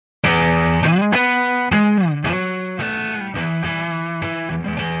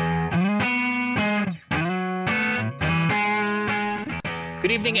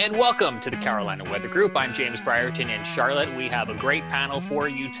Good evening and welcome to the Carolina Weather Group. I'm James Brierton in Charlotte. We have a great panel for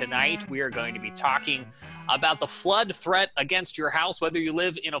you tonight. We are going to be talking about the flood threat against your house, whether you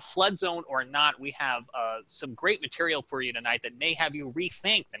live in a flood zone or not. We have some great material for you tonight that may have you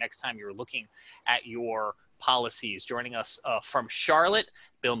rethink the next time you're looking at your policies. Joining us from Charlotte,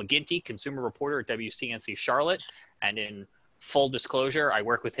 Bill McGinty, consumer reporter at WCNC Charlotte, and in full disclosure, I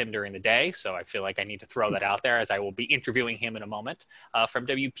work with him during the day, so I feel like I need to throw that out there as I will be interviewing him in a moment. From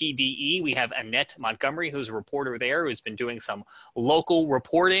WPDE, we have Annette Montgomery, who's a reporter there, who's been doing some local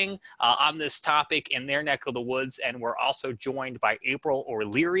reporting on this topic in their neck of the woods. And we're also joined by April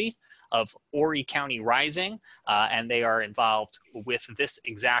O'Leary of Horry County Rising, and they are involved with this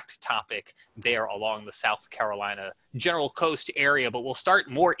exact topic there along the South Carolina General Coast area. But we'll start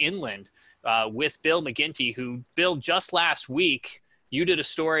more inland with Bill McGinty, who, Bill, just last week, you did a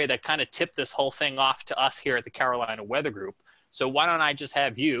story that kind of tipped this whole thing off to us here at the Carolina Weather Group. So why don't I just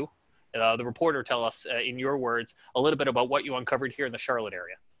have you, the reporter, tell us, in your words, a little bit about what you uncovered here in the Charlotte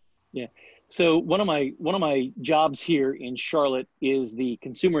area. Yeah. So one of my jobs here in Charlotte is the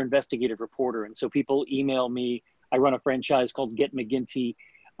consumer investigative reporter. And so people email me. I run a franchise called Get McGinty.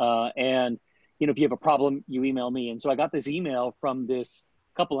 And, you know, if you have a problem, you email me. And so I got this email from this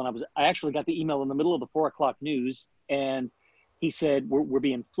couple, and I actually got the email in the middle of the 4 o'clock news, and he said, we're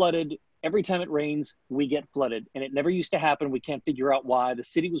being flooded. Every time it rains, we get flooded, and it never used to happen. We can't figure out why. The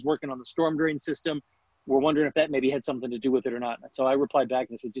city was working on the storm drain system. We're wondering if that maybe had something to do with it or not. So I replied back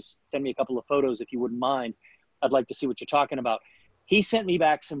and said, just send me a couple of photos if you wouldn't mind. I'd like to see what you're talking about. He sent me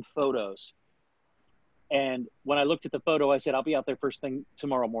back some photos, and when I looked at the photo, I said, I'll be out there first thing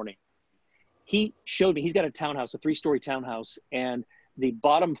tomorrow morning. He showed me, he's got a townhouse, a 3-story townhouse, and the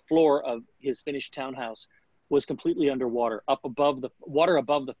bottom floor of his finished townhouse was completely underwater, up above the water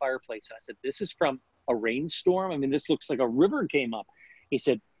above the fireplace. And I said, this is from a rainstorm? I mean, this looks like a river came up. He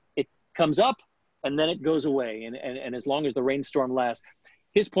said, it comes up and then it goes away. And as long as the rainstorm lasts,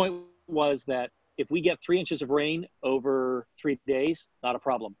 his point was that if we get 3 inches of rain over 3 days, not a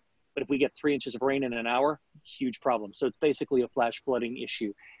problem. But if we get 3 inches of rain in an hour, huge problem. So it's basically a flash flooding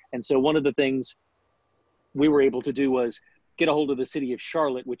issue. And so one of the things we were able to do was get a hold of the city of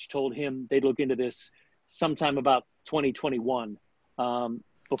Charlotte, which told him they'd look into this sometime about 2021,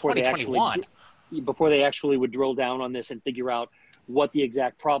 before they actually would drill down on this and figure out what the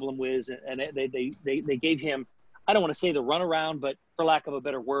exact problem was. And they gave him, I don't want to say the runaround, but for lack of a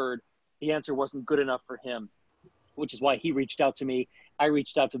better word, the answer wasn't good enough for him, which is why he reached out to me. I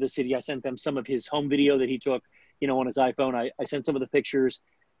reached out to the city. I sent them some of his home video that he took, you know, on his iPhone. I sent some of the pictures.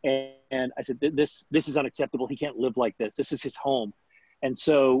 And I said, this is unacceptable. He can't live like this. This is his home. And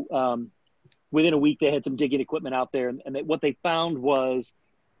so within a week, they had some digging equipment out there. And what they found was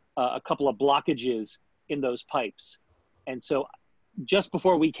a couple of blockages in those pipes. And so just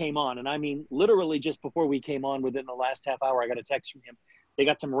before we came on, and I mean literally just before we came on, within the last half hour, I got a text from him. They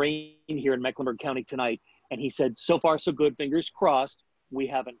got some rain here in Mecklenburg County tonight. And he said, so far, so good. Fingers crossed, we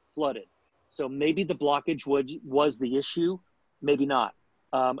haven't flooded. So maybe the blockage was the issue, maybe not.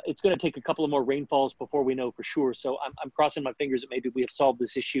 It's going to take a couple of more rainfalls before we know for sure. So I'm crossing my fingers that maybe we have solved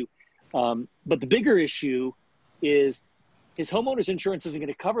this issue. But the bigger issue is his homeowner's insurance isn't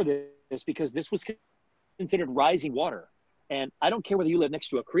going to cover this because this was considered rising water. And I don't care whether you live next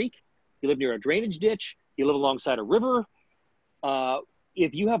to a creek, you live near a drainage ditch, you live alongside a river.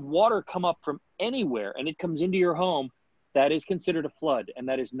 If you have water come up from anywhere and it comes into your home, that is considered a flood, and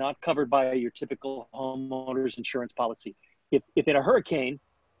that is not covered by your typical homeowner's insurance policy. If in a hurricane,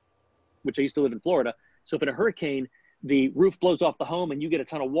 which I used to live in Florida, so if in a hurricane, the roof blows off the home and you get a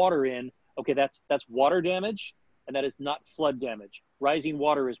ton of water in, okay, that's water damage, and that is not flood damage. Rising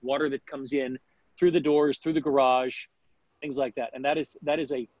water is water that comes in through the doors, through the garage, things like that. And that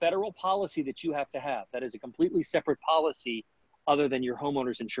is a federal policy that you have to have. That is a completely separate policy other than your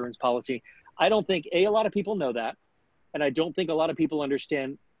homeowner's insurance policy. I don't think, a lot of people know that, and I don't think a lot of people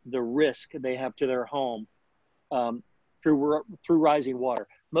understand the risk they have to their home through rising water.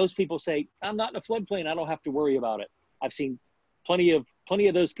 Most people say, I'm not in a floodplain, I don't have to worry about it. I've seen plenty of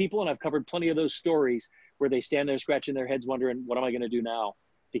those people, and I've covered plenty of those stories where they stand there scratching their heads wondering, what am I going to do now?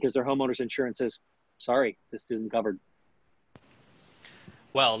 Because their homeowner's insurance says, sorry, this isn't covered.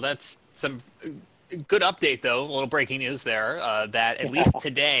 Well, that's some good update, though. A little breaking news there, that at least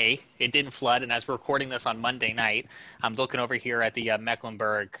today it didn't flood. And as we're recording this on Monday night, I'm looking over here at the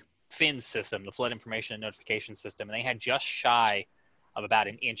Mecklenburg FIN system, the Flood Information and Notification System, and they had just shy of about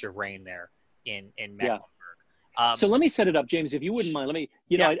an inch of rain there in Mecklenburg. Yeah. So let me set it up, James, if you wouldn't mind. Let me,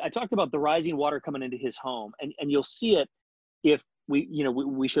 I talked about the rising water coming into his home, and you'll see it if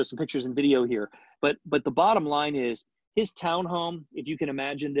we show some pictures and video here. But the bottom line is, his townhome, if you can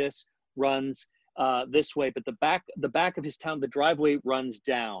imagine this, runs this way, but the back of his town, the driveway runs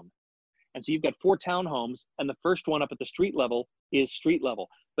down. And so you've got 4 townhomes, and the first one up at the street level is street level.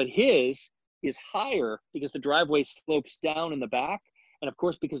 But his is higher because the driveway slopes down in the back. And of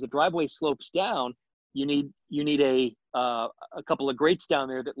course, because the driveway slopes down, you need a couple of grates down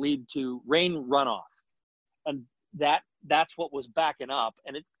there that lead to rain runoff. And that's what was backing up.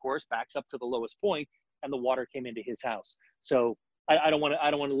 And it, of course, backs up to the lowest point, and the water came into his house. So I don't want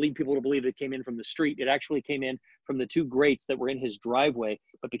to lead people to believe it came in from the street. It actually came in from the 2 grates that were in his driveway,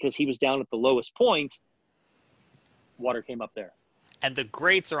 but because he was down at the lowest point, water came up there. And the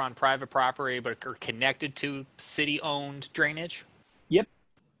grates are on private property, but are connected to city-owned drainage? Yep.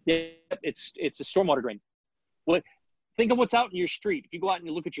 It's a stormwater drain. Think of what's out in your street. If you go out and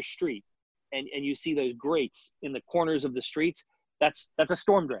you look at your street and you see those grates in the corners of the streets, that's a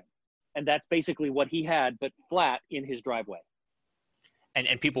storm drain. And that's basically what he had, but flat in his driveway.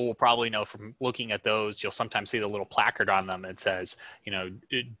 And people will probably know from looking at those, you'll sometimes see the little placard on them that says,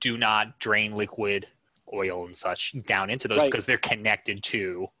 do not drain liquid oil and such down into those, right, because they're connected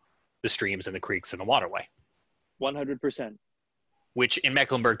to the streams and the creeks and the waterway. 100%. Which in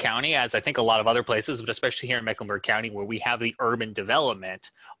Mecklenburg County, as I think a lot of other places, but especially here in Mecklenburg County where we have the urban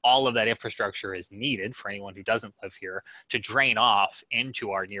development, all of that infrastructure is needed for anyone who doesn't live here to drain off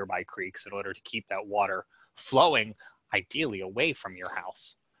into our nearby creeks in order to keep that water flowing, ideally away from your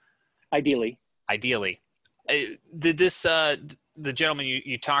house. Ideally. The gentleman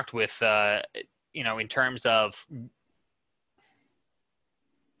you talked with, in terms of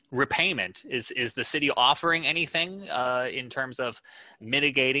repayment, is the city offering anything in terms of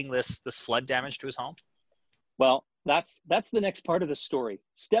mitigating this flood damage to his home? Well, that's the next part of the story.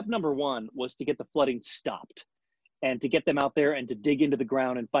 Step number 1 was to get the flooding stopped and to get them out there and to dig into the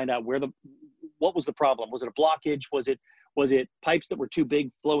ground and find out what was the problem. Was it a blockage? Was it pipes that were too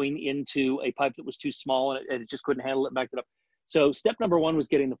big flowing into a pipe that was too small and it just couldn't handle it and backed it up? So step number 1 was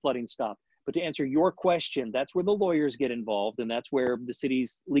getting the flooding stopped. But to answer your question, that's where the lawyers get involved, and that's where the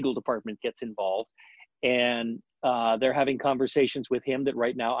city's legal department gets involved. And they're having conversations with him that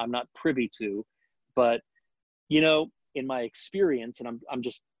right now I'm not privy to. But, in my experience, and I'm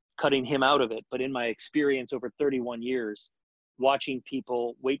just cutting him out of it, but in my experience over 31 years, watching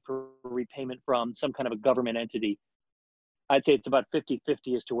people wait for repayment from some kind of a government entity, I'd say it's about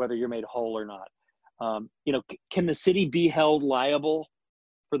 50-50 as to whether you're made whole or not. Can the city be held liable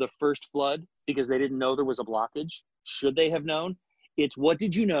for the first flood because they didn't know there was a blockage? Should they have known? It's what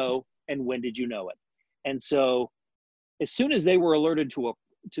did you know and when did you know it? And so as soon as they were alerted to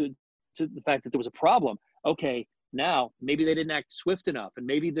the fact that there was a problem, okay, now maybe they didn't act swift enough, and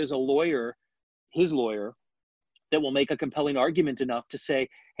maybe there's a lawyer, his lawyer, that will make a compelling argument enough to say,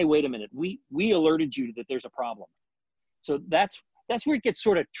 hey, wait a minute, we alerted you that there's a problem. So that's where it gets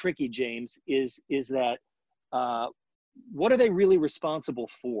sort of tricky, James, is that what are they really responsible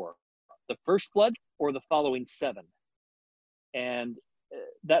for? The first flood or the following 7? And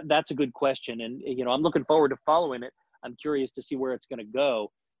that's a good question. And, I'm looking forward to following it. I'm curious to see where it's going to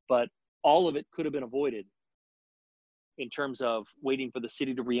go, but all of it could have been avoided in terms of waiting for the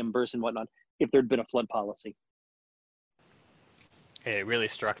city to reimburse and whatnot if there'd been a flood policy. It really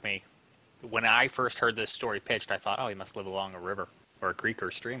struck me. When I first heard this story pitched, I thought, oh, he must live along a river or a creek or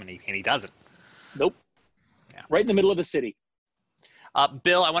a stream, and he doesn't. Nope. Yeah. Right in the middle of the city.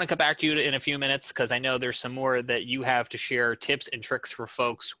 Bill, I want to come back to you in a few minutes because I know there's some more that you have to share, tips and tricks for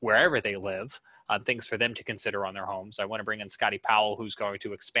folks wherever they live, things for them to consider on their homes. I want to bring in Scotty Powell, who's going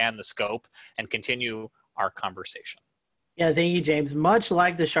to expand the scope and continue our conversation. Yeah, thank you, James. Much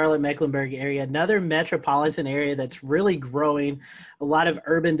like the Charlotte-Mecklenburg area, another metropolitan area that's really growing a lot of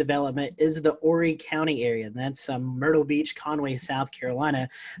urban development is the Horry County area. And that's Myrtle Beach, Conway, South Carolina.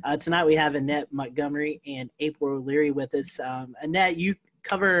 Tonight we have Annette Montgomery and April O'Leary with us. Annette, you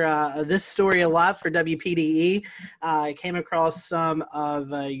cover this story a lot for WPDE. I came across some of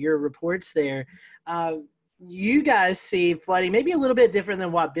your reports there. You guys see flooding maybe a little bit different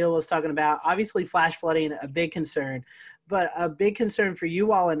than what Bill was talking about. Obviously, flash flooding, a big concern. But a big concern for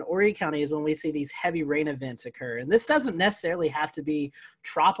you all in Horry County is when we see these heavy rain events occur. And this doesn't necessarily have to be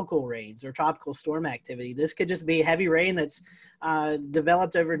tropical rains or tropical storm activity. This could just be heavy rain that's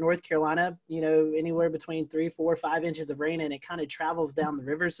developed over North Carolina, anywhere between 3, 4, 5 inches of rain, and it kind of travels down the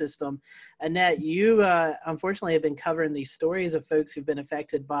river system. Annette, you unfortunately have been covering these stories of folks who've been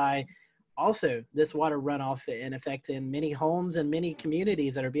affected by also this water runoff and affecting many homes and many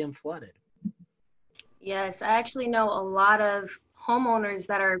communities that are being flooded. Yes, I actually know a lot of homeowners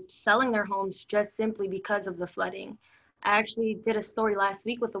that are selling their homes just simply because of the flooding. I actually did a story last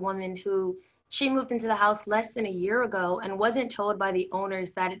week with a woman who She moved into the house less than a year ago and wasn't told by the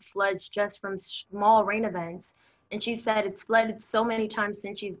owners that it floods just from small rain events. And she said it's flooded so many times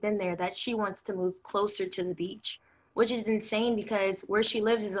since she's been there that she wants to move closer to the beach, which is insane because where she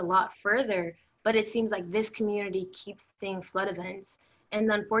lives is a lot further, but it seems like this community keeps seeing flood events. And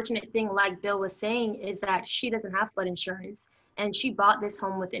the unfortunate thing, like Bill was saying, is that she doesn't have flood insurance and she bought this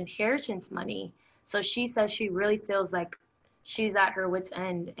home with inheritance money. So she says she really feels like she's at her wit's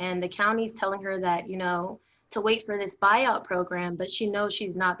end. And the county's telling her that, you know, to wait for this buyout program, but she knows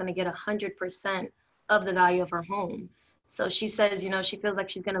she's not going to get 100% of the value of her home. So she says, you know, she feels like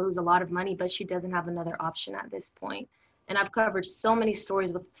she's going to lose a lot of money, but she doesn't have another option at this point. And I've covered so many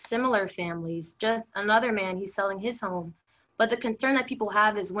stories with similar families. Just another man, he's selling his home. But the concern that people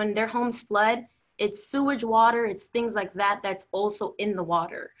have is when their homes flood, it's sewage water, it's things like that that's also in the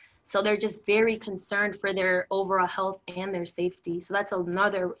water. So they're just very concerned for their overall health and their safety. So that's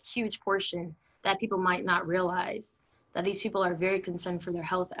another huge portion that people might not realize, that these people are very concerned for their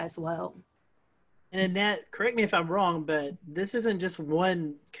health as well. And Annette, correct me if I'm wrong, but this isn't just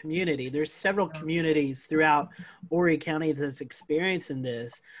one community. There's several communities throughout Horry County that's experiencing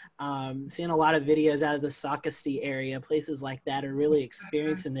this. Seeing a lot of videos out of the Socastee area, places like that are really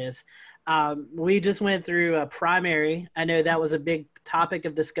experiencing this. We just went through a primary. I know that was a big topic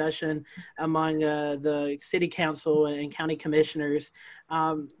of discussion among the city council and county commissioners.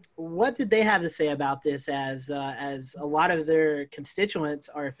 What did they have to say about this as a lot of their constituents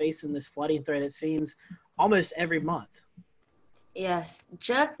are facing this flooding threat, it seems, almost every month? Yes,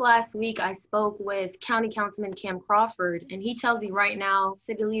 just last week I spoke with County Councilman Cam Crawford, and he tells me right now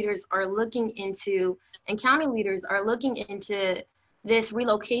city leaders are looking into, and county leaders are looking into this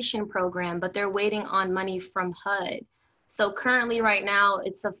relocation program, but they're waiting on money from HUD. So currently right now,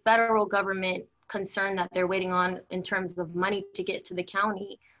 it's a federal government concern that they're waiting on in terms of money to get to the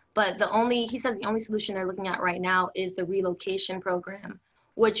county. But he said the only solution they're looking at right now is the relocation program,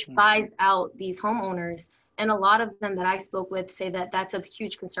 which buys out these homeowners. And a lot of them that I spoke with say that that's a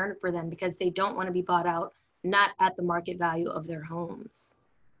huge concern for them because they don't want to be bought out, not at the market value of their homes.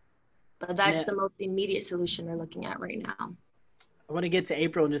 But that's the most immediate solution they're looking at right now. I want to get to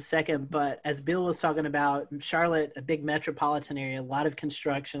April in just a second, but as Bill was talking about, Charlotte, a big metropolitan area, a lot of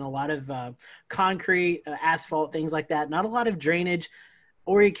construction, a lot of concrete, asphalt, things like that, not a lot of drainage.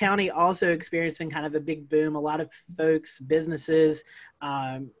 Horry County also experiencing kind of a big boom, a lot of folks, businesses,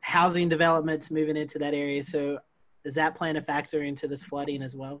 housing developments moving into that area. So is that playing a factor into this flooding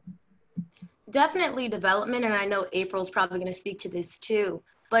as well? Definitely development, and I know April's probably going to speak to this too.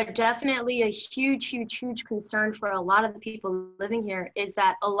 But definitely a huge, huge, huge concern for a lot of the people living here is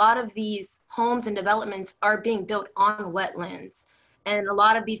that a lot of these homes and developments are being built on wetlands. And a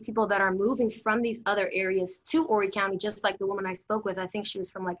lot of these people that are moving from these other areas to Horry County, just like the woman I spoke with, I think she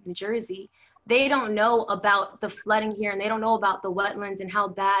was from like New Jersey, they don't know about the flooding here and they don't know about the wetlands and how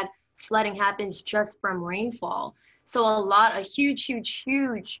bad flooding happens just from rainfall. So a huge, huge,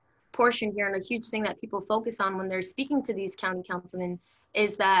 huge portion here and a huge thing that people focus on when they're speaking to these county councilmen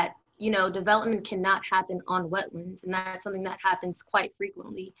is that, you know, development cannot happen on wetlands. And that's something that happens quite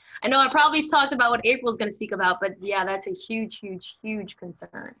frequently. I know I probably talked about what April's going to speak about, but yeah, that's a huge, huge, huge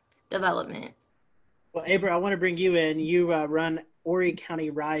concern, development. Well, April, I want to bring you in. You run Horry County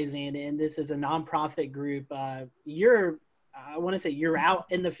Rising, and this is a nonprofit group. I want to say you're out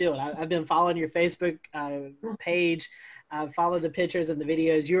in the field. I've been following your Facebook page. Follow the pictures and the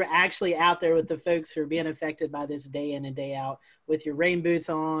videos. You're actually out there with the folks who are being affected by this day in and day out with your rain boots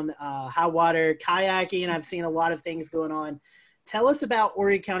on, high water, kayaking. I've seen a lot of things going on. Tell us about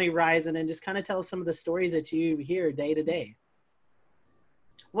Horry County Rising and just kind of tell us some of the stories that you hear day to day.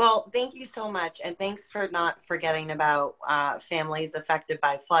 Well, thank you so much. And thanks for not forgetting about families affected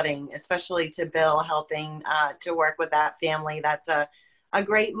by flooding, especially to Bill helping to work with that family. That's a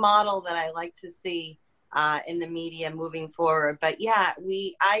great model that I like to see in the media moving forward. But yeah,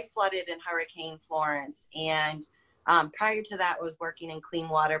 I flooded in Hurricane Florence, and prior to that was working in clean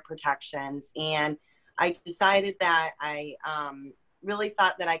water protections. And I decided that I really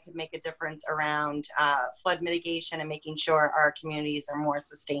thought that I could make a difference around flood mitigation and making sure our communities are more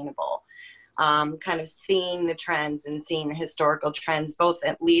sustainable. Kind of seeing the trends and seeing the historical trends, both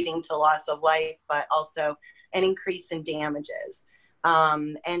leading to loss of life, but also an increase in damages.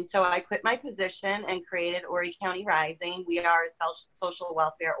 And so I quit my position and created Horry County Rising. We are a social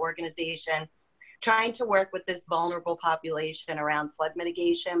welfare organization trying to work with this vulnerable population around flood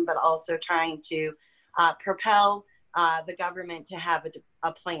mitigation, but also trying to propel the government to have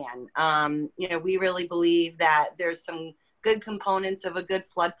a plan. You know, we really believe that there's some good components of a good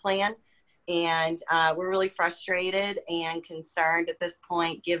flood plan, And we're really frustrated and concerned at this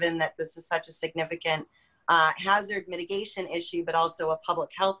point, given that this is such a significant hazard mitigation issue, but also a public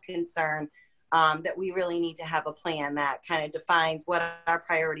health concern, that we really need to have a plan that kind of defines what our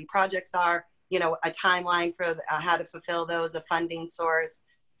priority projects are, you know, a timeline for how to fulfill those, a funding source,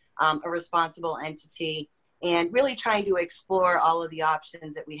 a responsible entity, and really trying to explore all of the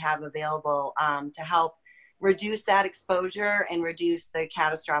options that we have available to help reduce that exposure and reduce the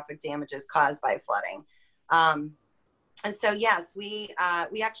catastrophic damages caused by flooding. And so, yes, we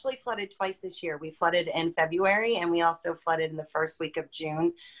actually flooded twice this year. We flooded in February, and we also flooded in the first week of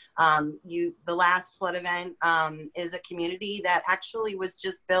June. The last flood event is a community that actually was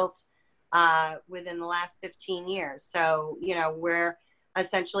just built within the last 15 years. So, you know, we're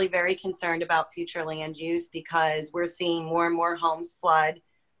essentially very concerned about future land use because we're seeing more and more homes flood.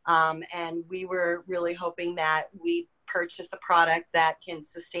 And we were really hoping that we purchase a product that can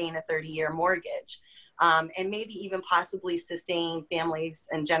sustain a 30-year mortgage, and maybe even possibly sustain families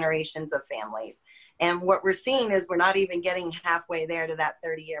and generations of families. And what we're seeing is we're not even getting halfway there to that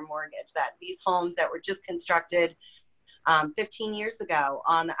 30-year mortgage, that these homes that were just constructed 15 years ago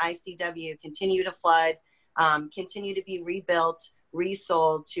on the ICW continue to flood, continue to be rebuilt,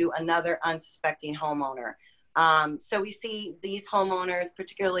 resold to another unsuspecting homeowner. So we see these homeowners,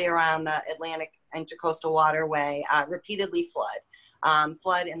 particularly around the Atlantic Intercoastal Waterway, repeatedly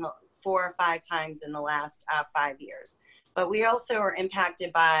flood in the 4 or 5 times in the last 5 years. But we also are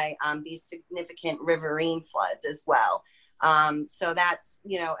impacted by these significant riverine floods as well. So that's,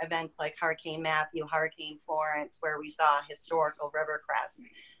 you know, events like Hurricane Matthew, Hurricane Florence, where we saw historical river crests.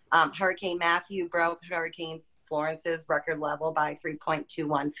 Hurricane Matthew broke Hurricane Florence's record level by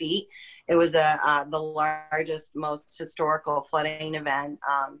 3.21 feet. It was the largest, most historical flooding event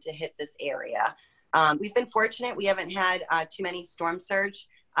to hit this area. We've been fortunate. We haven't had too many storm surge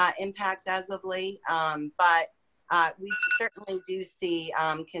impacts as of late, but we certainly do see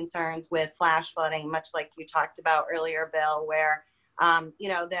concerns with flash flooding, much like you talked about earlier, Bill, where, you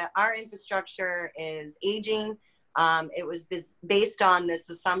know, our infrastructure is aging. It was based on this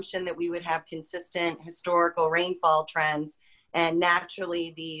assumption that we would have consistent historical rainfall trends, and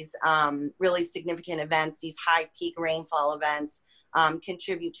naturally these really significant events, these high peak rainfall events,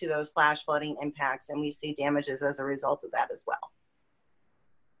 contribute to those flash flooding impacts, and we see damages as a result of that as well.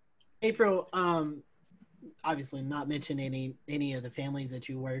 April, obviously not mention any of the families that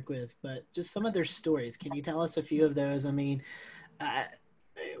you work with, but just some of their stories. Can you tell us a few of those? I mean, I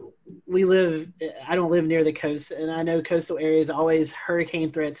don't live near the coast, and I know coastal areas always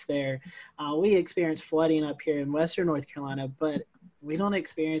hurricane threats there. We experience flooding up here in Western North Carolina, but we don't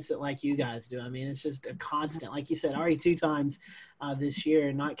experience it like you guys do. I mean, it's just a constant, like you said, already 2 times this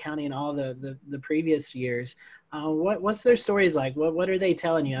year, not counting all the previous years. What's their stories like? What are they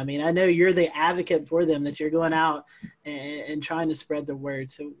telling you? I mean, I know you're the advocate for them, that you're going out and trying to spread the word.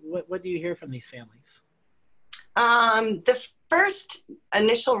 So what do you hear from these families? The first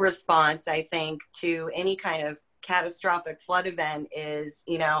initial response, I think, to any kind of catastrophic flood event is,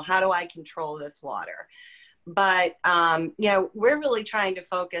 you know, how do I control this water? But, you know, we're really trying to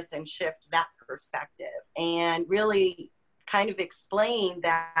focus and shift that perspective and really kind of explain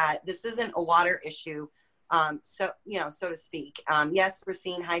that this isn't a water issue, so to speak. Yes, we're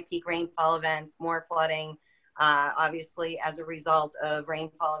seeing high peak rainfall events, more flooding, obviously as a result of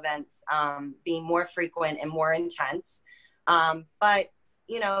rainfall events being more frequent and more intense. But,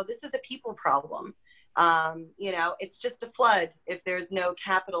 you know, this is a people problem. You know, it's just a flood if there's no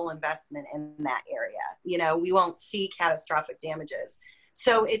capital investment in that area. You know, we won't see catastrophic damages.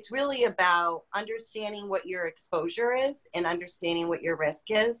 So it's really about understanding what your exposure is and understanding what your risk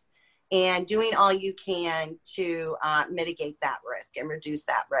is, and doing all you can to mitigate that risk and reduce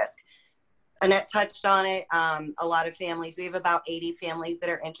that risk. Annette touched on it. A lot of families, we have about 80 families that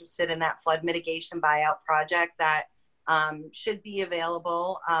are interested in that flood mitigation buyout project that should be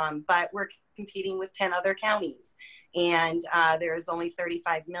available, but we're competing with 10 other counties, and there's only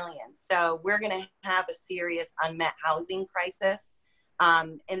 35 million. So we're going to have a serious unmet housing crisis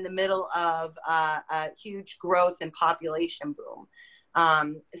in the middle of a huge growth and population boom.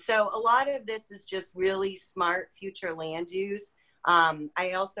 So a lot of this is just really smart future land use.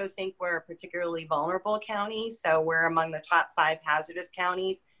 I also think we're a particularly vulnerable county, so we're among the top 5 hazardous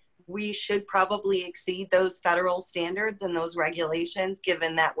counties. We should probably exceed those federal standards and those regulations,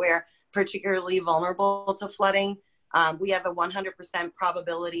 given that we're particularly vulnerable to flooding. We have a 100%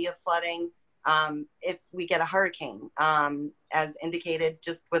 probability of flooding if we get a hurricane, as indicated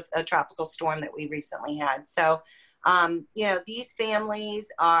just with a tropical storm that we recently had. So, you know, these families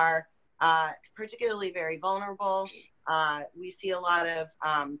are particularly very vulnerable. We see a lot of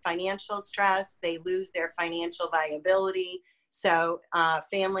financial stress. They lose their financial viability. So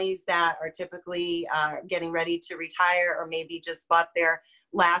families that are typically getting ready to retire, or maybe just bought their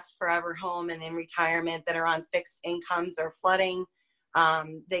last forever home and in retirement, that are on fixed incomes or flooding.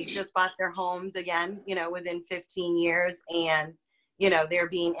 They just bought their homes again, within 15 years, and, they're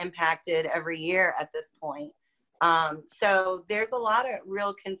being impacted every year at this point. So there's a lot of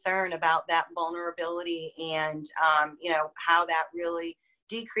real concern about that vulnerability and, how that really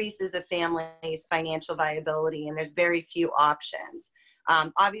decreases a family's financial viability. And there's very few options.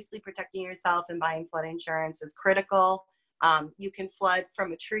 Obviously, protecting yourself and buying flood insurance is critical. You can flood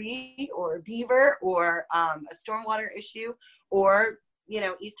from a tree or a beaver or a stormwater issue, or,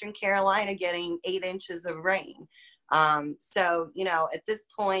 Eastern Carolina getting 8 inches of rain. So, at this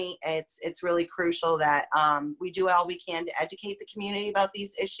point, it's really crucial that we do all we can to educate the community about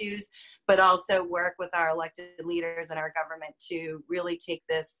these issues, but also work with our elected leaders and our government to really take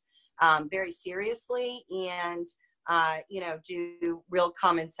this very seriously and, do real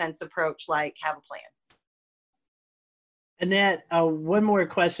common sense approach, like have a plan. Annette, one more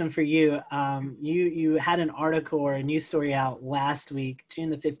question for you. You had an article or a news story out last week, June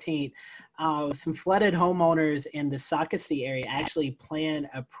the 15th. Some flooded homeowners in the Socastee area actually planned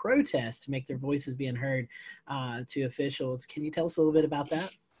a protest to make their voices being heard to officials. Can you tell us a little bit about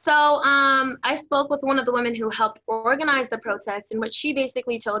that? So I spoke with one of the women who helped organize the protest, and what she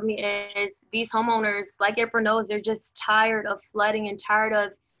basically told me is these homeowners, like April knows, they're just tired of flooding and tired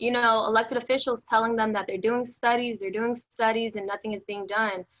of, elected officials telling them that they're doing studies, and nothing is being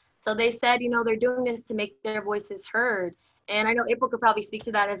done. So they said, they're doing this to make their voices heard. And I know April could probably speak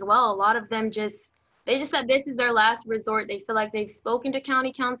to that as well. A lot of them they just said this is their last resort. They feel like they've spoken to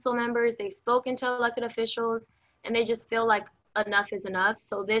county council members, they've spoken to elected officials, and they just feel like enough is enough.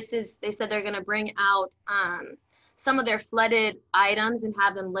 So they said they're going to bring out some of their flooded items and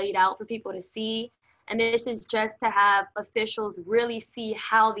have them laid out for people to see. And this is just to have officials really see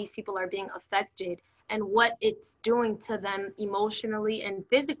how these people are being affected and what it's doing to them emotionally and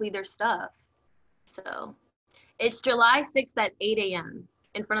physically, their stuff. So it's July 6th at 8 a.m.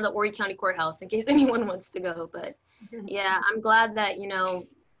 in front of the Horry County Courthouse, in case anyone wants to go. But yeah, I'm glad that,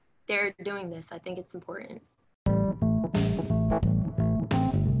 they're doing this. I think it's important.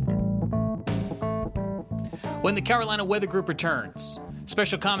 When the Carolina Weather Group returns,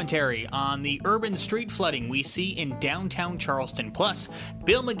 special commentary on the urban street flooding we see in downtown Charleston. Plus,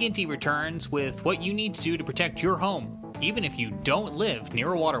 Bill McGinty returns with what you need to do to protect your home, even if you don't live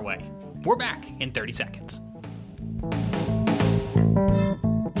near a waterway. We're back in 30 seconds.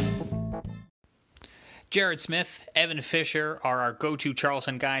 Jared Smith, Evan Fisher are our go-to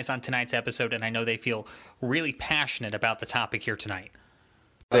Charleston guys on tonight's episode, and I know they feel really passionate about the topic here tonight.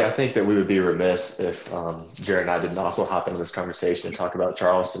 I think that we would be remiss if Jared and I didn't also hop into this conversation and talk about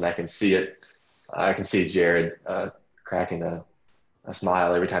Charleston. I can see it. I can see Jared cracking a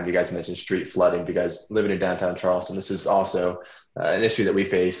smile every time you guys mention street flooding, because living in downtown Charleston, this is also an issue that we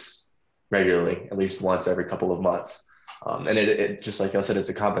face regularly, at least once every couple of months. And it just like I said, it's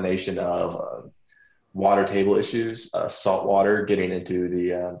a combination of water table issues, salt water getting into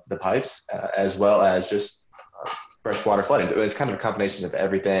the pipes, as well as just freshwater flooding. So it's kind of a combination of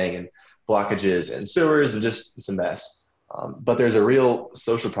everything, and blockages and sewers, and just it's a mess. But there's a real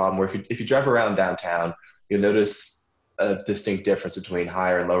social problem where if you drive around downtown, you'll notice a distinct difference between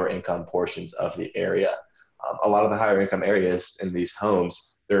higher and lower income portions of the area. A lot of the higher income areas in these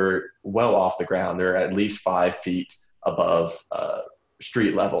homes, they're well off the ground. They're at least 5 feet above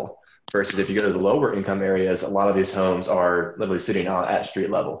street level. Versus if you go to the lower income areas, a lot of these homes are literally sitting at street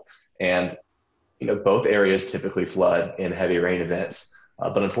level. And both areas typically flood in heavy rain events,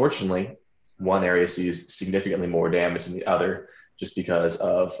 but unfortunately, one area sees significantly more damage than the other, just because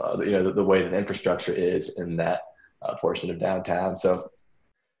of the way that the infrastructure is in that portion of downtown. So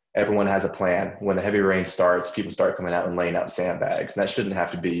everyone has a plan. When the heavy rain starts, people start coming out and laying out sandbags. And that shouldn't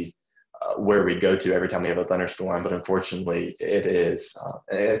have to be where we go to every time we have a thunderstorm, but unfortunately, it is.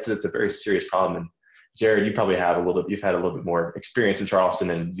 It's a very serious problem. And Jared, you probably you've had a little bit more experience in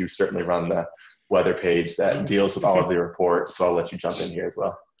Charleston, and you certainly run the weather page that deals with all of the reports. So I'll let you jump in here as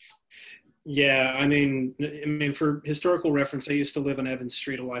well. Yeah, I mean, for historical reference, I used to live on Evans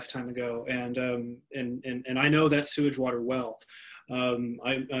Street a lifetime ago, and I know that sewage water well.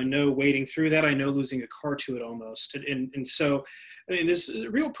 I know wading through that. I know losing a car to it almost. And so, I mean, there's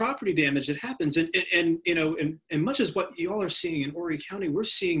real property damage that happens. And you know, and much as what you all are seeing in Horry County, we're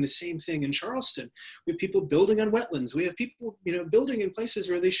seeing the same thing in Charleston. We have people building on wetlands. We have people, you know, building in places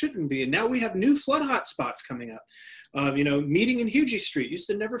where they shouldn't be. And now we have new flood hot spots coming up. You know, Meeting in Hugie Street used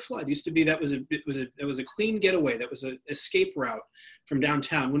to never flood. Used to be that was a clean getaway. That was an escape route from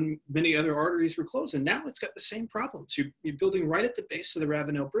downtown when many other arteries were closed. And now it's got the same problems. You're building right at the base of the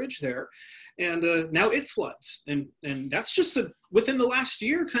Ravenel Bridge there, and now it floods. And that's just within the last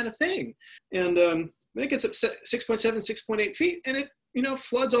year kind of thing. And when it gets up 6.7, 6.8 feet, and it, you know,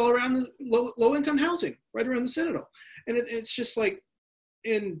 floods all around the low income housing right around the Citadel. And it's just like,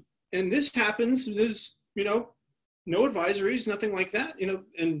 and this happens. There's, you know, no advisories, nothing like that, you know,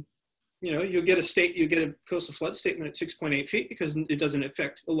 and, you know, you get a coastal flood statement at 6.8 feet because it doesn't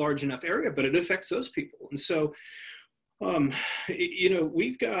affect a large enough area, but it affects those people. And so, you know,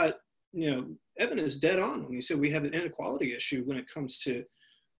 we've got, you know, Evan is dead on when he said we have an inequality issue when it comes to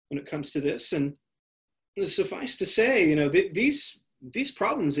this. And suffice to say, you know, these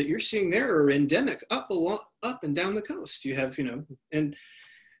problems that you're seeing there are endemic up and down the coast. You have, you know, and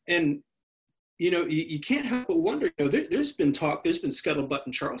you know, you can't help but wonder, you know, there's been scuttlebutt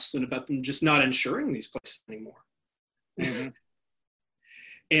in Charleston about them just not insuring these places anymore. Mm-hmm.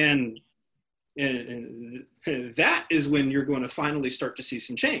 and that is when you're going to finally start to see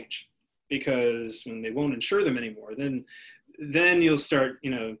some change, because when they won't insure them anymore, then you'll start, you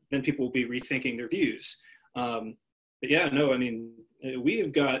know, then people will be rethinking their views. But yeah, no, I mean, we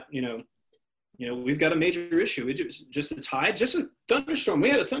have got, you know, we've got a major issue. It's just a tide, just a thunderstorm. We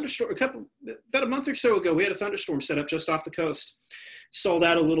had a thunderstorm about a month or so ago. We had a thunderstorm set up just off the coast. Sold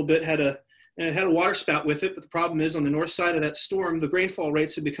out a little bit, had a water spout with it. But the problem is on the north side of that storm, the rainfall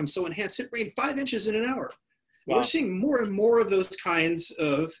rates have become so enhanced. It rained 5 inches in an hour. Wow. We're seeing more and more of those kinds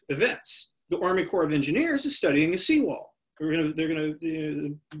of events. The Army Corps of Engineers is studying a seawall. They're gonna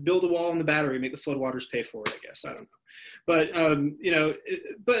build a wall in the Battery, make the floodwaters pay for it, I guess. I don't know. But, you know,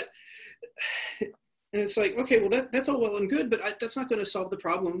 and it's like, okay, well, that's all well and good, but that's not going to solve the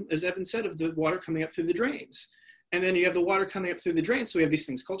problem, as Evan said, of the water coming up through the drains. And then you have the water coming up through the drains. So we have these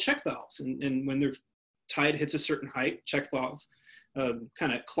things called check valves. And when the tide hits a certain height, check valve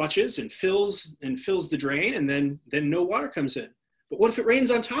kind of clutches and fills the drain, and then no water comes in. But what if it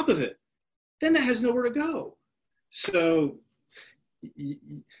rains on top of it? Then that has nowhere to go. So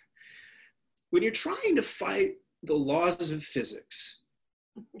when you're trying to fight the laws of physics,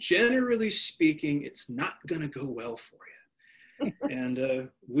 generally speaking, it's not going to go well for you. And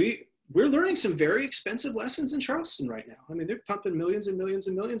we're learning some very expensive lessons in Charleston right now. I mean, they're pumping millions and millions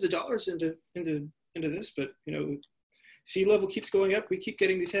and millions of dollars into this, but, you know, sea level keeps going up. We keep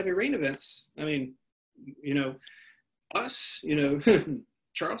getting these heavy rain events. I mean, you know, us, you know,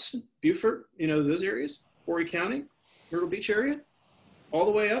 Charleston, Beaufort, you know, those areas, Horry County, Myrtle Beach area, all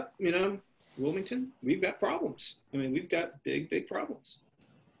the way up, you know, Wilmington, we've got problems. I mean, we've got big, big problems.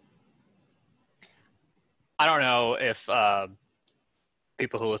 I don't know if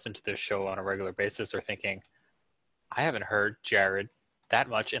people who listen to this show on a regular basis are thinking, I haven't heard Jared that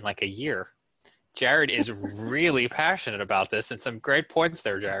much in like a year. Jared is really passionate about this, and some great points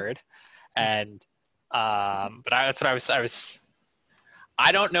there, Jared. And but that's what I was.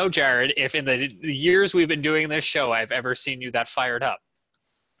 I don't know, Jared, if in the years we've been doing this show, I've ever seen you that fired up.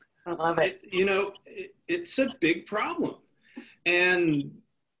 I love it. You know, it's a big problem, and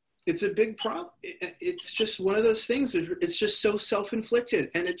it's a big problem. It's just one of those things. It's just so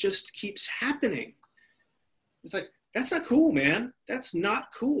self-inflicted, and it just keeps happening. It's like, that's not cool, man. That's not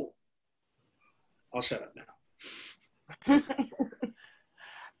cool. I'll shut up now.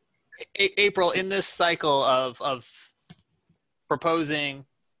 April, in this cycle of proposing,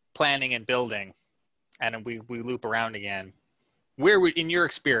 planning, and building, and we loop around again, in your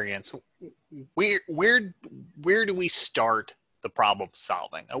experience, where do we start the problem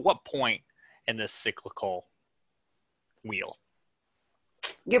solving? At what point in this cyclical wheel?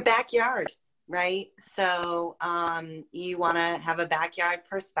 Your backyard, right? So you want to have a backyard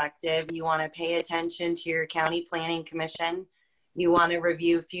perspective. You want to pay attention to your county planning commission. You want to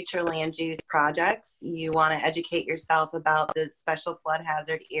review future land use projects. You want to educate yourself about the special flood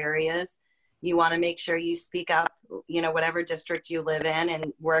hazard areas. You want to make sure you speak up, you know, whatever district you live in,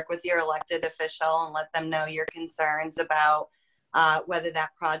 and work with your elected official and let them know your concerns about whether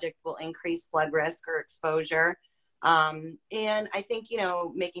that project will increase flood risk or exposure. And I think, you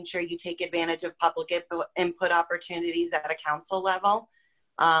know, making sure you take advantage of public input opportunities at a council level.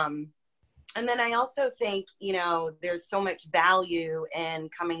 And then I also think, you know, there's so much value in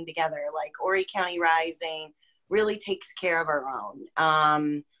coming together, like Horry County Rising, really takes care of our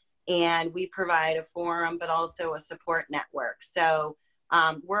own. And we provide a forum, but also a support network. So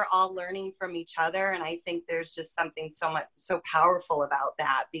we're all learning from each other. And I think there's just something so powerful about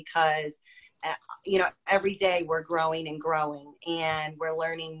that, because every day we're growing and growing, and we're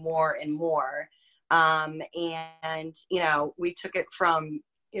learning more and more. And we took it from,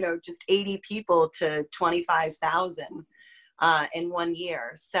 just 80 people to 25,000 in 1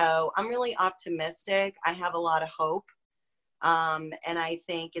 year. So I'm really optimistic. I have a lot of hope. And I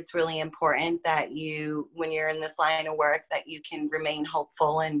think it's really important that when you're in this line of work, that you can remain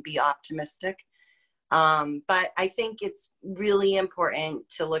hopeful and be optimistic. But I think it's really important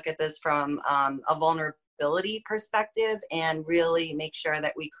to look at this from a vulnerability perspective, and really make sure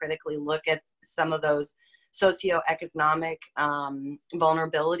that we critically look at some of those socioeconomic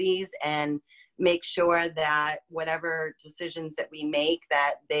vulnerabilities, and make sure that whatever decisions that we make,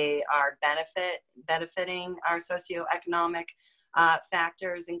 that they are benefiting our socioeconomic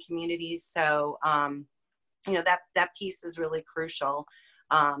factors and communities. So, that piece is really crucial.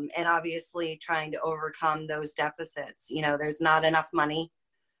 And obviously trying to overcome those deficits. There's not enough money.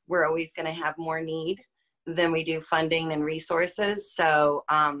 We're always going to have more need than we do funding and resources. So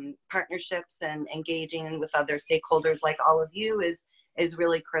partnerships and engaging with other stakeholders like all of you is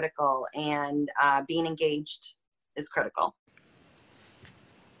really critical, and being engaged is critical.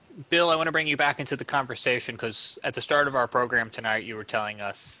 Bill, I want to bring you back into the conversation, because at the start of our program tonight, you were telling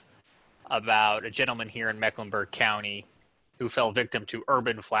us about a gentleman here in Mecklenburg County who fell victim to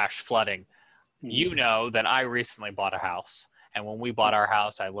urban flash flooding. You know that I recently bought a house, and when we bought our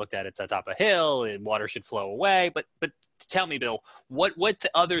house, I looked at it's atop a hill, and water should flow away. But tell me, Bill, what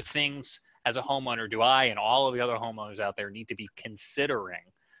other things as a homeowner do I and all of the other homeowners out there need to be considering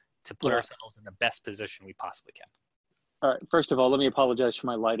to put ourselves in the best position we possibly can? All right. First of all, let me apologize for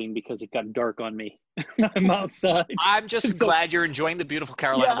my lighting, because it got dark on me. I'm outside. I'm just glad you're enjoying the beautiful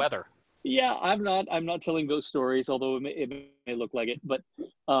Carolina weather. Yeah, I'm not telling those stories, although it may look like it. But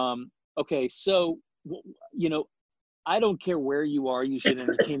okay, so I don't care where you are, you should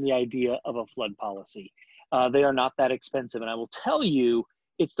entertain the idea of a flood policy. They are not that expensive, and I will tell you,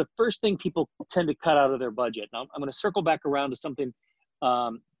 it's the first thing people tend to cut out of their budget. Now, I'm going to circle back around to something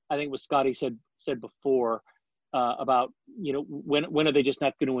I think what Scotty said before about when are they just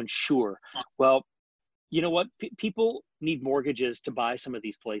not going to insure? Well, you know what? People need mortgages to buy some of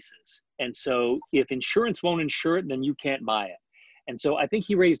these places. And so if insurance won't insure it, then you can't buy it. And so I think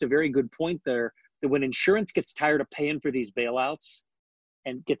he raised a very good point there, that when insurance gets tired of paying for these bailouts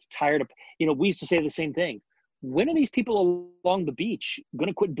and gets tired of, we used to say the same thing. When are these people along the beach going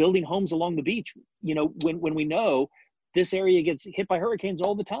to quit building homes along the beach? When we know this area gets hit by hurricanes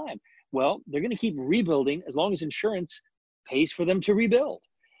all the time. Well, they're going to keep rebuilding as long as insurance pays for them to rebuild.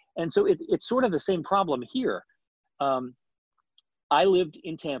 And so it's sort of the same problem here. I lived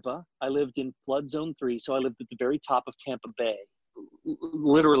in Tampa. I lived in flood zone 3. So I lived at the very top of Tampa Bay,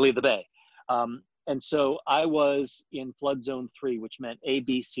 literally the bay. And so I was in flood zone 3, which meant A,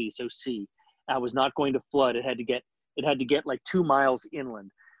 B, C. So C. I was not going to flood. It had to get like 2 miles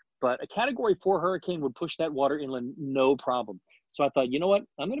inland. But a Category 4 hurricane would push that water inland, no problem. So I thought, you know what?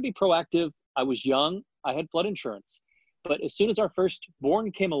 I'm going to be proactive. I was young. I had flood insurance. But as soon as our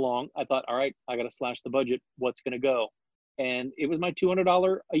firstborn came along, I thought, all right, I got to slash the budget. What's going to go? And it was my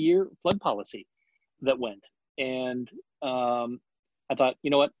 $200 a year flood policy that went. And I thought,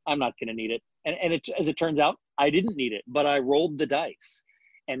 you know what? I'm not going to need it. And as it turns out, I didn't need it, but I rolled the dice.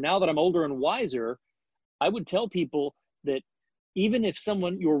 And now that I'm older and wiser, I would tell people that even if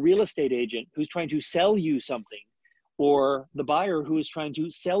your real estate agent who's trying to sell you something, or the buyer who is trying to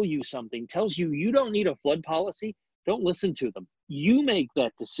sell you something tells you you don't need a flood policy, don't listen to them. You make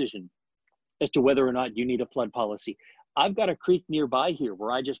that decision as to whether or not you need a flood policy. I've got a creek nearby here where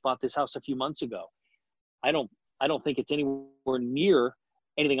I just bought this house a few months ago. I don't think it's anywhere near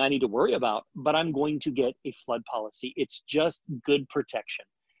anything I need to worry about, but I'm going to get a flood policy. It's just good protection.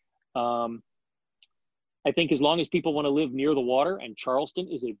 I think as long as people want to live near the water, and Charleston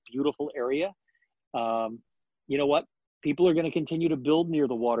is a beautiful area, you know what? People are going to continue to build near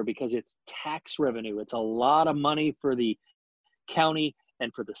the water because it's tax revenue. It's a lot of money for the county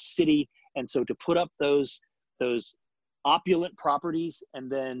and for the city. And so to put up those opulent properties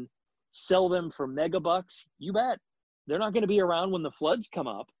and then sell them for mega bucks, you bet. They're not going to be around when the floods come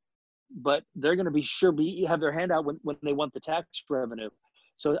up, but they're going to have their hand out when they want the tax revenue.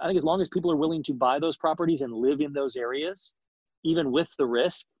 So I think as long as people are willing to buy those properties and live in those areas, even with the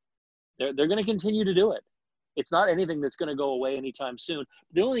risk, they're going to continue to do it. It's not anything that's going to go away anytime soon.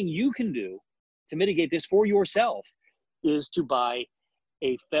 The only thing you can do to mitigate this for yourself is to buy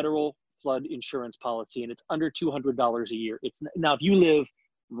a federal flood insurance policy, and it's under $200 a year. It's now, if you live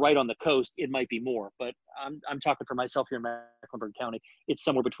right on the coast, it might be more, but I'm talking for myself here in Mecklenburg County. It's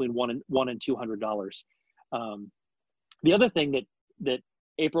somewhere between $100 and $200. The other thing that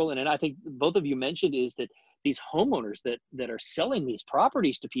April and I think both of you mentioned is that these homeowners that are selling these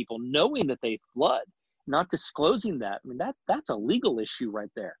properties to people, knowing that they flood, not disclosing that, I mean, that's a legal issue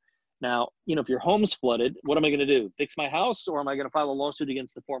right there. Now, you know, if your home's flooded, what am I going to do? Fix my house, or am I going to file a lawsuit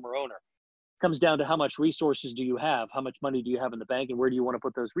against the former owner? It comes down to how much resources do you have? How much money do you have in the bank, and where do you want to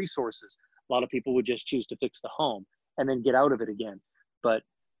put those resources? A lot of people would just choose to fix the home and then get out of it again. But,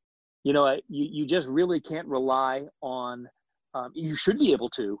 you know, you just really can't rely on, you should be able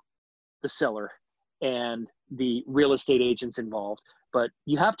to, the seller and the real estate agents involved, but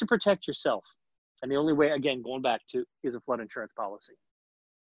you have to protect yourself. And the only way, again, going back to, is a flood insurance policy.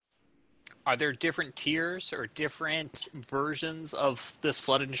 Are there different tiers or different versions of this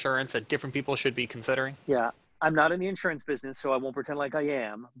flood insurance that different people should be considering? Yeah, I'm not in the insurance business, so I won't pretend like I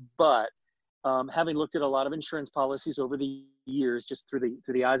am. But having looked at a lot of insurance policies over the years, just through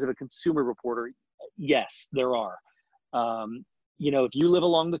the eyes of a consumer reporter, yes, there are. You know, if you live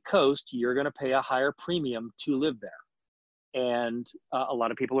along the coast, you're going to pay a higher premium to live there, and a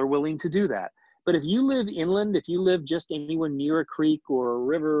lot of people are willing to do that. But if you live inland, if you live just anywhere near a creek or a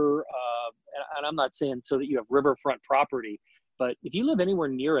river, and I'm not saying so that you have riverfront property, but if you live anywhere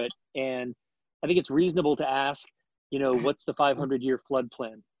near it, and I think it's reasonable to ask, you know, what's the 500-year flood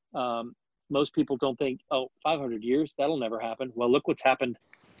plan? Most people don't think, oh, 500 years, that'll never happen. Well, look what's happened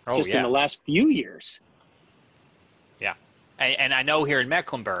in the last few years. Yeah. And I know here in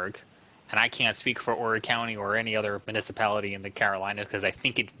Mecklenburg, and I can't speak for Horry County or any other municipality in the Carolinas because I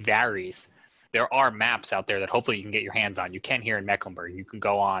think it varies. There are maps out there that hopefully you can get your hands on. You can here in Mecklenburg. You can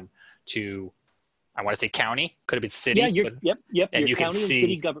go on to, I want to say county, could have been city. Yeah, yep. And your you county can see, and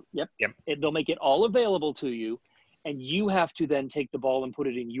city government. Yep. They'll make it all available to you, and you have to then take the ball and put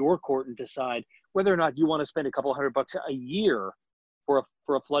it in your court and decide whether or not you want to spend a couple $100 a year for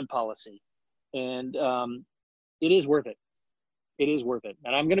a flood policy. And it is worth it. It is worth it.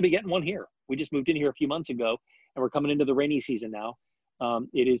 And I'm going to be getting one here. We just moved in here a few months ago, and we're coming into the rainy season now.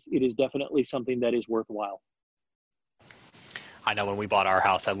 It is definitely something that is worthwhile. I know when we bought our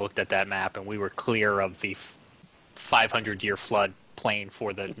house, I looked at that map and we were clear of the 500-year flood plain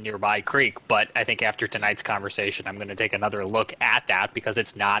for the nearby creek. But I think after tonight's conversation, I'm going to take another look at that because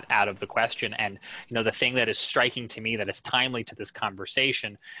it's not out of the question. And, you know, the thing that is striking to me that is timely to this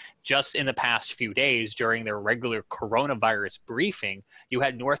conversation, just in the past few days during their regular coronavirus briefing, you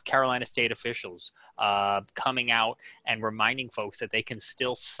had North Carolina state officials coming out and reminding folks that they can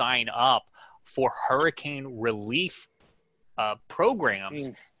still sign up for hurricane relief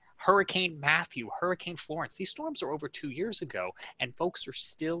programs. Hurricane Matthew, Hurricane Florence, these storms are over 2 years ago, and folks are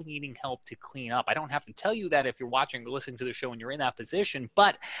still needing help to clean up. I don't have to tell you that if you're watching or listening to the show and you're in that position,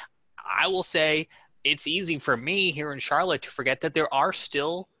 but I will say it's easy for me here in Charlotte to forget that there are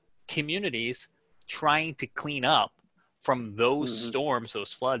still communities trying to clean up from those storms,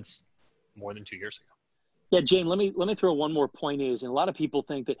 those floods more than 2 years ago. Yeah, James, let me throw one more point is, and a lot of people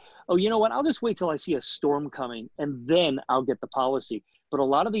think that, oh, you know what, I'll just wait till I see a storm coming and then I'll get the policy. But a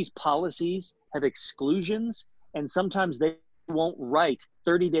lot of these policies have exclusions, and sometimes they won't write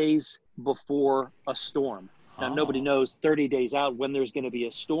 30 days before a storm. Now, nobody knows 30 days out when there's going to be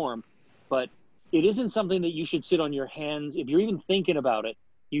a storm, but it isn't something that you should sit on your hands. If you're even thinking about it,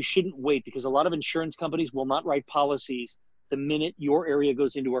 you shouldn't wait, because a lot of insurance companies will not write policies the minute your area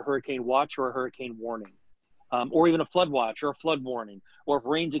goes into a hurricane watch or a hurricane warning, or even a flood watch or a flood warning, or if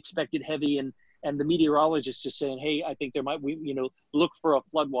rain's expected heavy and the meteorologist is saying, hey, I think there might, look for a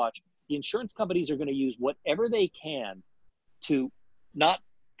flood watch. The insurance companies are going to use whatever they can to not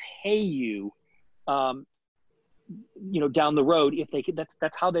pay you, down the road if they could.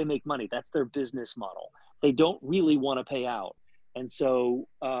 That's how they make money. That's their business model. They don't really want to pay out. And so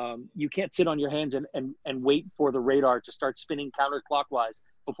you can't sit on your hands and wait for the radar to start spinning counterclockwise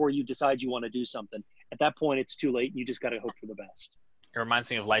before you decide you want to do something. At that point, it's too late. You just got to hope for the best. It reminds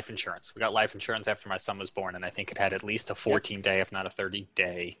me of life insurance. We got life insurance after my son was born, and I think it had at least a 14-day, if not a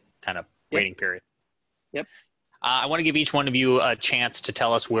 30-day kind of waiting period. Yep. I want to give each one of you a chance to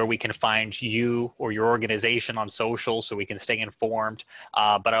tell us where we can find you or your organization on social so we can stay informed.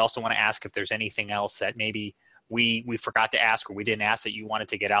 But I also want to ask if there's anything else that maybe we forgot to ask or we didn't ask that you wanted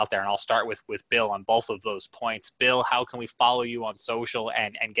to get out there. And I'll start with Bill on both of those points. Bill, how can we follow you on social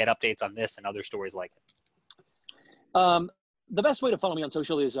and get updates on this and other stories like it? The best way to follow me on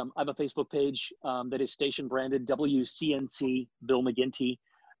social is I have a Facebook page that is station branded WCNC Bill McGinty.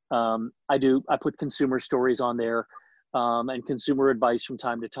 I put consumer stories on there. and consumer advice from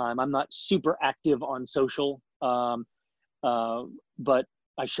time to time. I'm not super active on social, but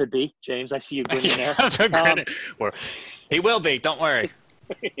I should be. James, I see you grinning there. Well, he will be. Don't worry.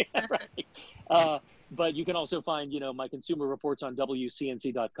 Yeah, right. But you can also find, my consumer reports on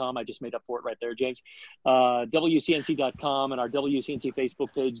WCNC.com. I just made up for it right there, James. WCNC.com and our WCNC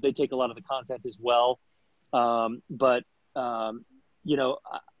Facebook page. They take a lot of the content as well. I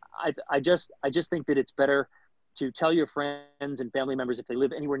just think that it's better to tell your friends and family members if they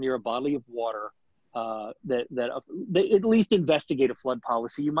live anywhere near a body of water that they at least investigate a flood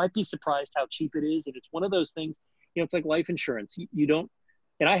policy. You might be surprised how cheap it is, and it's one of those things. It's like life insurance. You don't.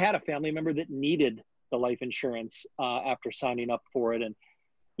 And I had a family member that needed the life insurance after signing up for it, and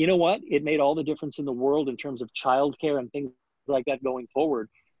you know what? It made all the difference in the world in terms of childcare and things like that going forward.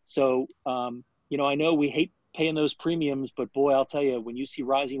 So, I know we hate paying those premiums, but boy, I'll tell you, when you see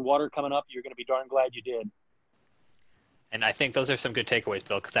rising water coming up, you're going to be darn glad you did. And I think those are some good takeaways,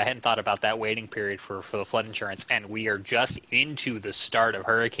 Bill, because I hadn't thought about that waiting period for the flood insurance. And we are just into the start of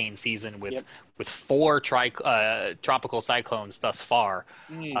hurricane season with 4 tropical cyclones thus far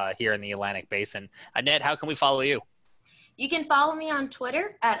here in the Atlantic Basin. Annette, how can we follow you? You can follow me on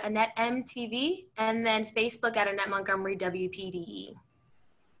Twitter at AnnetteMTV and then Facebook at Annette Montgomery WPDE.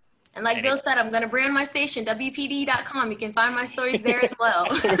 And like Bill said, I'm going to brand my station, WPD.com. You can find my stories there as well.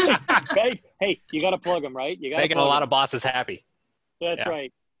 Hey, you got to plug them, right? You got making a lot of bosses happy. That's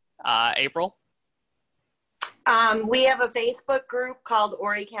right. April? We have a Facebook group called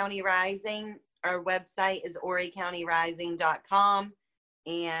Horry County Rising. Our website is horrycountyrising.com.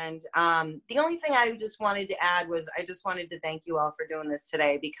 And the only thing I just wanted to add was I just wanted to thank you all for doing this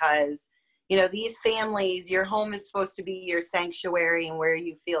today because these families, your home is supposed to be your sanctuary and where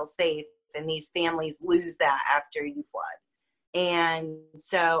you feel safe. And these families lose that after you flood. And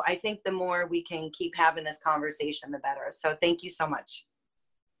so I think the more we can keep having this conversation, the better. So thank you so much.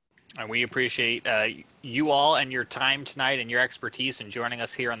 And we appreciate you all and your time tonight and your expertise in joining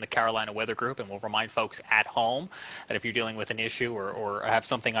us here on the Carolina Weather Group. And we'll remind folks at home that if you're dealing with an issue or have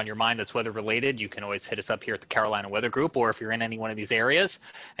something on your mind that's weather related, you can always hit us up here at the Carolina Weather Group. Or if you're in any one of these areas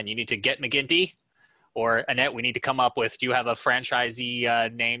and you need to get McGinty or Annette, we need to come up with, do you have a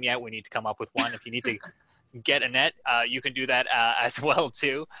franchisee name yet? We need to come up with one. If you need to get Annette, you can do that as well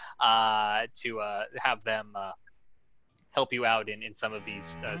too, to have them help you out in some of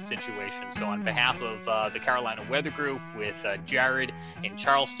these situations. So on behalf of the Carolina Weather Group with Jared in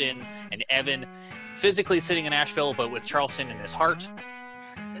Charleston and Evan physically sitting in Asheville, but with Charleston in his heart,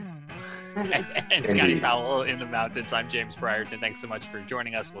 and Scotty Powell in the mountains, I'm James Brierton. Thanks so much for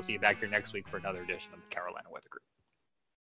joining us. We'll see you back here next week for another edition of the Carolina Weather Group.